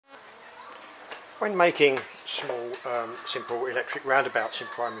When making small, simple electric roundabouts in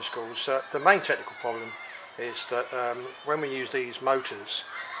primary schools, the main technical problem is that when we use these motors,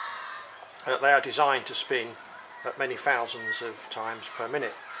 they are designed to spin at many thousands of times per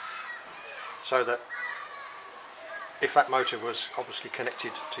minute. So that if that motor was obviously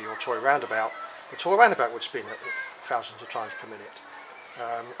connected to your toy roundabout, the toy roundabout would spin at thousands of times per minute,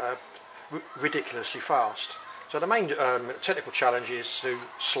 ridiculously fast. So the main technical challenge is to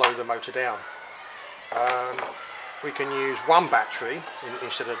slow the motor down. We can use one battery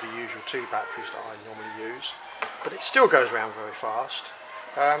instead of the usual two batteries that I normally use, but it still goes around very fast.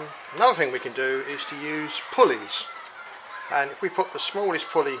 Another thing we can do is to use pulleys, and if we put the smallest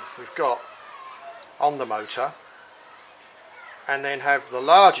pulley we've got on the motor and then have the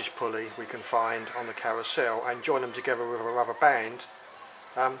largest pulley we can find on the carousel and join them together with a rubber band,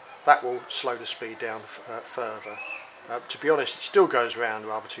 that will slow the speed down further. To be honest, it still goes around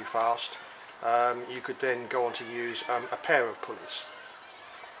rather too fast. You could then go on to use a pair of pulleys.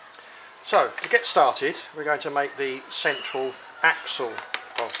 So to get started, we're going to make the central axle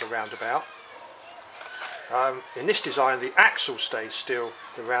of the roundabout. In this design, the axle stays still,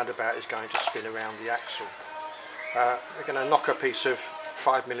 the roundabout is going to spin around the axle. We're going to knock a piece of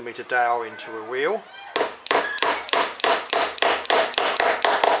 5mm dowel into a wheel.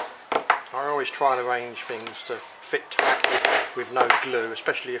 I always try and arrange things to fit tight with no glue,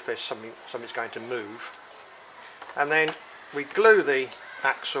 especially if there's something's going to move. And then we glue the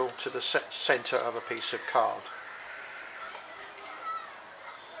axle to the centre of a piece of card.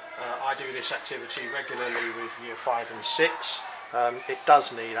 I do this activity regularly with year 5 and 6. It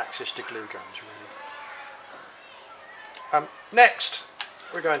does need access to glue guns, really. Next,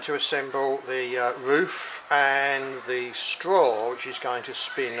 we're going to assemble the roof and the straw, which is going to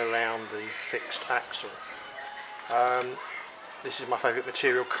spin around the fixed axle. This is my favourite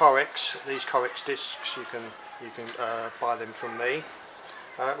material, Corex. These Corex discs, you can buy them from me.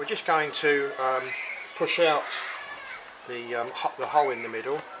 We're just going to push out the hole in the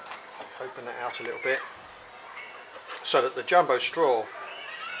middle, open it out a little bit, so that the jumbo straw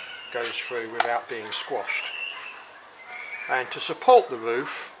goes through without being squashed. And to support the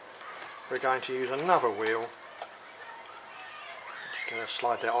roof, we're going to use another wheel. I'm just going to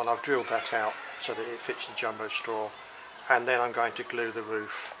slide that on. I've drilled that out so that it fits the jumbo straw, and then I'm going to glue the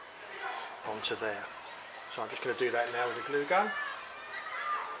roof onto there. So I'm just going to do that now with a glue gun.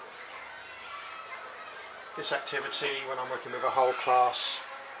 This activity, when I'm working with a whole class,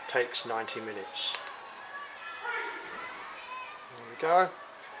 takes 90 minutes. There we go.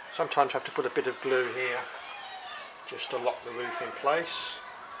 Sometimes I have to put a bit of glue here just to lock the roof in place.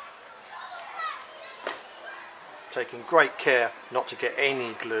 Taking great care not to get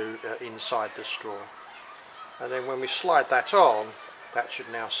any glue inside the straw. And then when we slide that on, that should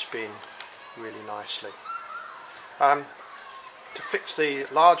now spin really nicely. To fix the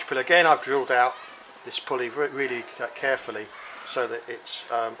large pulley, again I've drilled out this pulley really carefully so that it's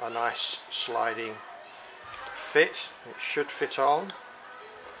a nice sliding fit. It should fit on.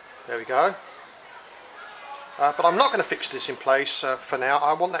 There we go. But I'm not going to fix this in place for now.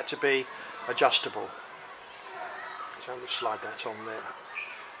 I want that to be adjustable. So I'm going to slide that on there.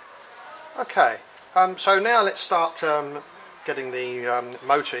 Okay, so now let's start getting the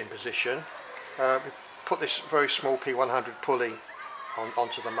motor in position. We put this very small P100 pulley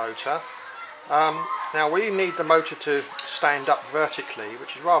onto the motor. Now we need the motor to stand up vertically,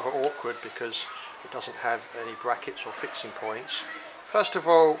 which is rather awkward because it doesn't have any brackets or fixing points. First of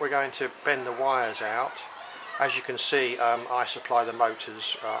all, we're going to bend the wires out. As you can see, I supply the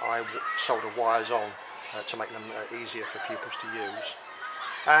motors. I solder wires on to make them easier for pupils to use.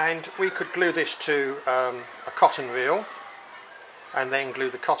 And we could glue this to a cotton reel and then glue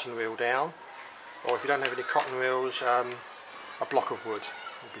the cotton reel down, or if you don't have any cotton reels, a block of wood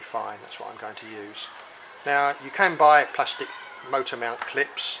will be fine. That's what I'm going to use. Now you can buy plastic motor mount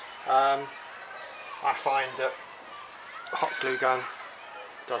clips. I find that a hot glue gun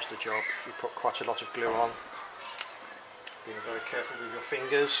does the job if you put quite a lot of glue on. Being very careful with your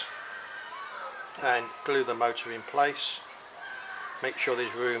fingers, and glue the motor in place. Make sure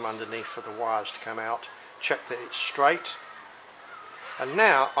there's room underneath for the wires to come out. Check that it's straight. And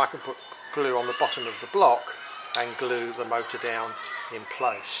now I can put glue on the bottom of the block and glue the motor down in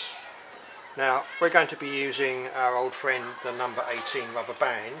place. Now we're going to be using our old friend, the number 18 rubber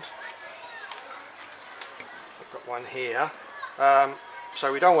band. I've got one here. So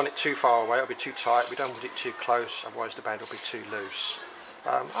we don't want it too far away, it'll be too tight. We don't want it too close, otherwise the band will be too loose.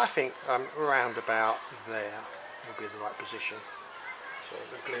 I think around about there will be the right position. So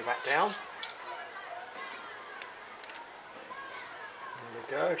we'll glue that down. There we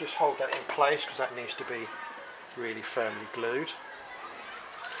go, just hold that in place because that needs to be really firmly glued.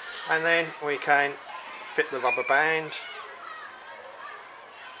 And then we can fit the rubber band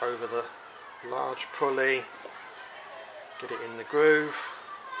over the large pulley, get it in the groove,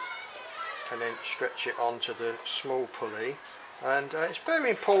 and then stretch it onto the small pulley. And it's very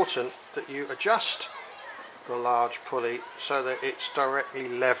important that you adjust the large pulley so that it's directly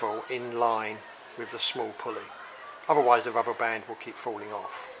level in line with the small pulley. Otherwise the rubber band will keep falling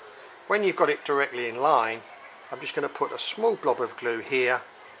off. When you've got it directly in line, I'm just going to put a small blob of glue here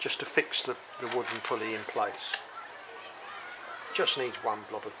just to fix the wooden pulley in place. Just needs one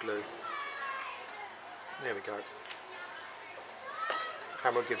blob of glue. There we go.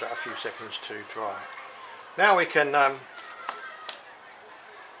 And we'll give that a few seconds to dry. Now we can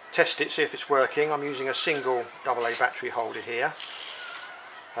test it, see if it's working. I'm using a single AA battery holder here.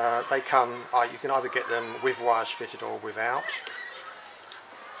 They come, you can either get them with wires fitted or without.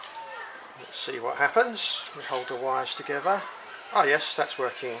 Let's see what happens. We hold the wires together. Oh yes, that's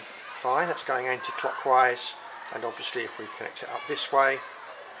working fine. That's going anti-clockwise, and obviously if we connect it up this way,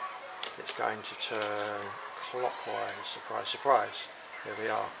 it's going to turn clockwise. Surprise, surprise. There we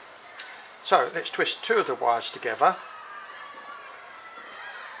are. So let's twist two of the wires together,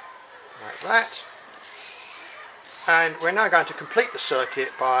 like that. And we're now going to complete the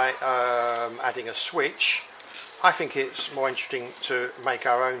circuit by adding a switch. I think it's more interesting to make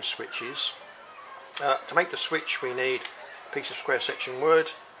our own switches. To make the switch we need a piece of square section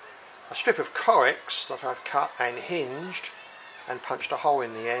wood, a strip of Corex that I've cut and hinged and punched a hole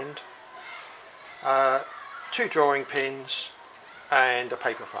in the end, 2 drawing pins and a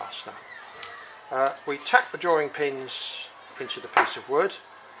paper fastener. We tap the drawing pins into the piece of wood.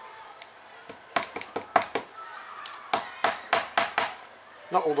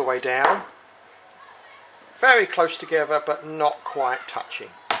 Not all the way down, very close together but not quite touching.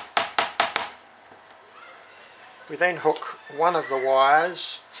 We then hook one of the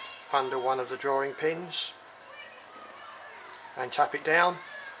wires under one of the drawing pins and tap it down,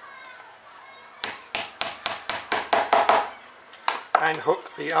 and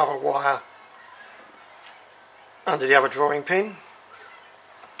hook the other wire under the other drawing pin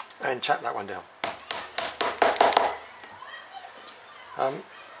and tap that one down.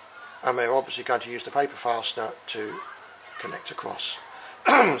 And we're obviously going to use the paper fastener to connect across.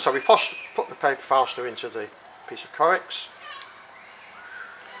 So we put the paper fastener into the piece of Corex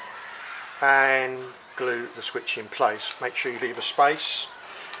and glue the switch in place. Make sure you leave a space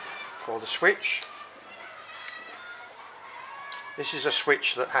for the switch. This is a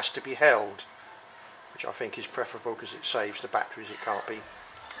switch that has to be held, which I think is preferable because it saves the batteries. It can't be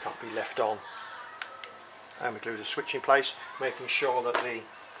left on. And we glue the switch in place, making sure that the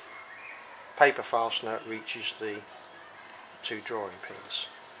paper fastener reaches the 2 drawing pins,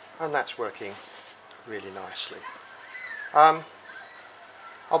 and that's working really nicely.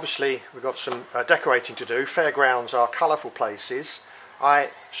 Obviously we've got some decorating to do. Fairgrounds are colourful places.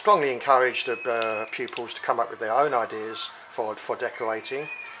 I strongly encourage the pupils to come up with their own ideas for decorating.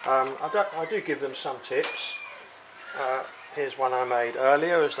 I do give them some tips. Here's one I made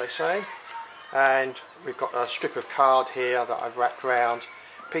earlier, as they say. And we've got a strip of card here that I've wrapped round,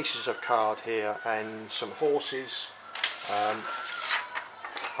 pieces of card here and some horses.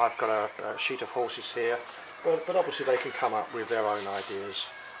 I've got a sheet of horses here, but obviously they can come up with their own ideas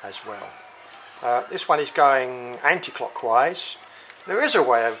as well. This one is going anti-clockwise. There is a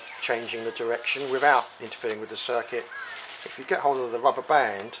way of changing the direction without interfering with the circuit. If you get hold of the rubber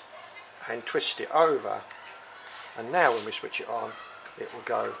band and twist it over, and now when we switch it on, it will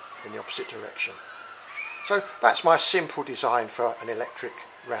go in the opposite direction. So that's my simple design for an electric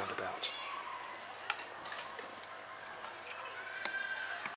roundabout.